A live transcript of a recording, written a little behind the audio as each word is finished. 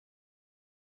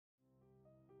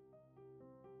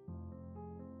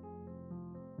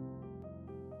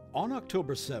On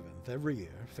October 7th every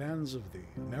year, fans of the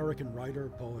American writer,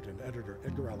 poet, and editor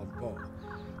Edgar Allan Poe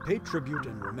pay tribute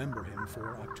and remember him,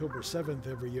 for October 7th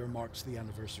every year marks the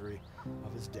anniversary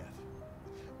of his death.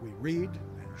 We read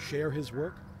and share his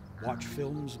work, watch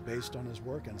films based on his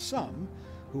work, and some,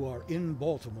 who are in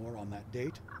Baltimore on that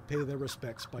date, pay their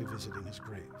respects by visiting his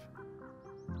grave.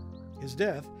 His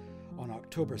death, on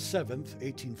October 7th,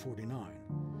 1849,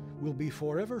 will be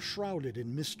forever shrouded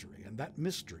in mystery, and that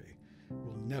mystery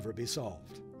will never be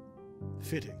solved.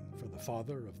 Fitting for the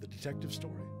father of the detective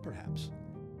story, perhaps.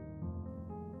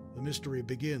 The mystery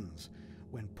begins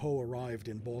when Poe arrived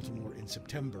in Baltimore in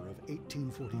September of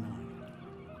 1849.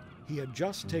 He had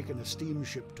just taken a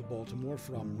steamship to Baltimore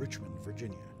from Richmond,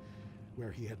 Virginia,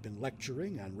 where he had been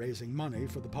lecturing and raising money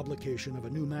for the publication of a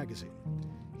new magazine.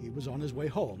 He was on his way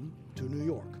home to New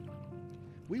York.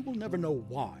 We will never know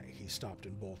why he stopped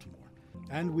in Baltimore,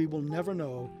 and we will never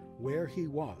know where he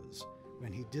was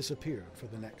when he disappeared for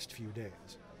the next few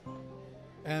days.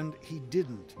 And he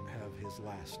didn't have his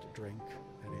last drink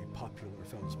at a popular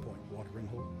Fells Point watering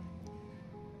hole.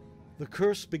 The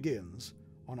curse begins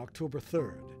on October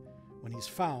 3rd, when he's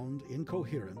found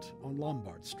incoherent on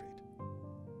Lombard Street.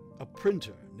 A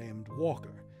printer named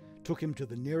Walker took him to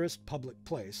the nearest public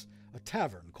place, a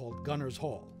tavern called Gunner's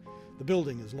Hall. The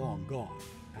building is long gone,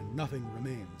 and nothing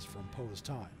remains from Poe's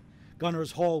time.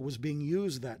 Gunner's Hall was being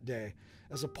used that day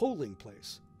as a polling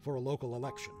place for a local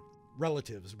election.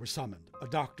 Relatives were summoned, a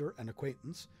doctor, an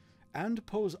acquaintance, and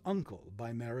Poe's uncle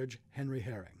by marriage, Henry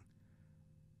Herring.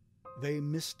 They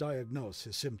misdiagnose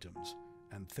his symptoms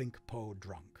and think Poe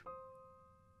drunk.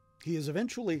 He is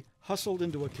eventually hustled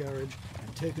into a carriage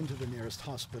and taken to the nearest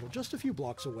hospital just a few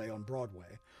blocks away on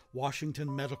Broadway,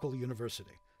 Washington Medical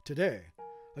University, today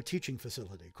a teaching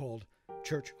facility called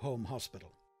Church Home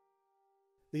Hospital.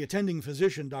 The attending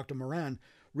physician, Dr. Moran,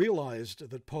 realized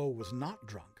that Poe was not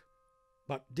drunk,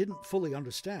 but didn't fully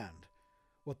understand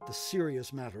what the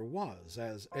serious matter was,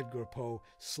 as Edgar Poe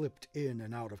slipped in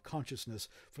and out of consciousness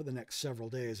for the next several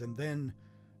days and then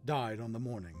died on the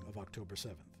morning of October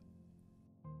 7th.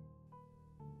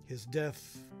 His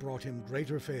death brought him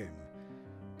greater fame,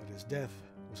 but his death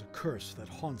was a curse that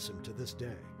haunts him to this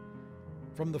day.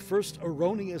 From the first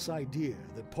erroneous idea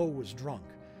that Poe was drunk,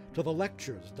 to the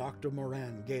lectures Dr.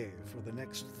 Moran gave for the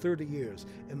next 30 years,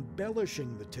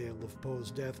 embellishing the tale of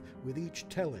Poe's death with each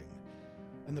telling,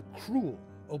 and the cruel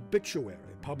obituary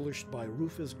published by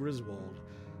Rufus Griswold,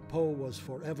 Poe was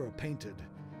forever painted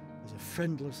as a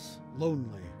friendless,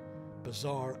 lonely,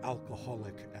 bizarre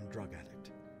alcoholic and drug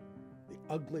addict.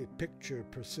 The ugly picture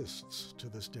persists to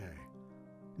this day.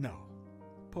 No,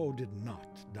 Poe did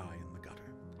not die in the gutter.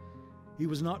 He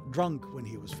was not drunk when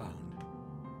he was found.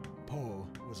 Poe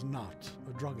was not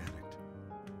a drug addict.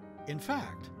 In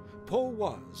fact, Poe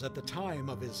was, at the time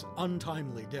of his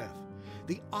untimely death,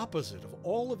 the opposite of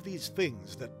all of these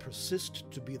things that persist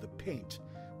to be the paint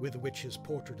with which his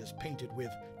portrait is painted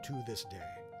with to this day.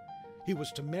 He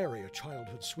was to marry a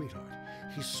childhood sweetheart.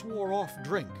 He swore off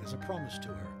drink as a promise to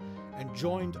her and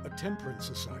joined a temperance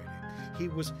society. He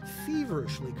was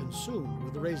feverishly consumed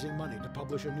with raising money to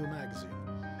publish a new magazine.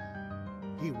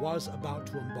 He was about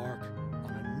to embark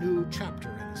on a new chapter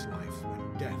in his life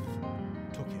when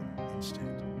death took him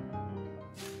instead.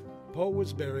 Poe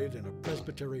was buried in a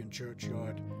Presbyterian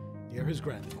churchyard near his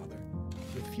grandfather,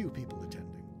 with few people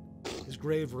attending. His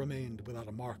grave remained without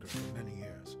a marker for many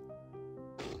years.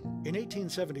 In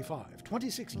 1875,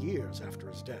 26 years after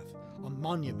his death, a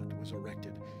monument was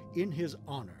erected in his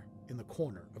honor in the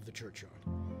corner of the churchyard,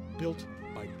 built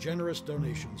by generous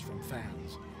donations from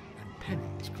fans and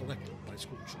pennies collected by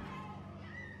schoolchildren.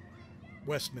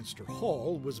 Westminster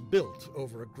Hall was built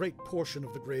over a great portion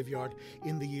of the graveyard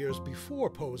in the years before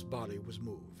Poe's body was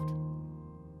moved.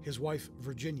 His wife,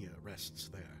 Virginia, rests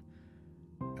there,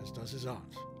 as does his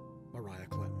aunt, Maria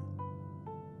Clinton.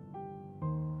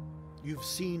 You've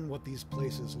seen what these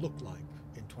places look like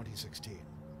in 2016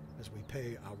 as we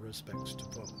pay our respects to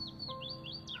Poe.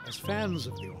 As fans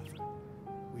of the author,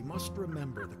 we must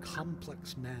remember the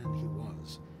complex man he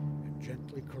was and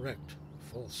gently correct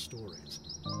false stories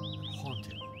that haunt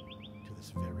him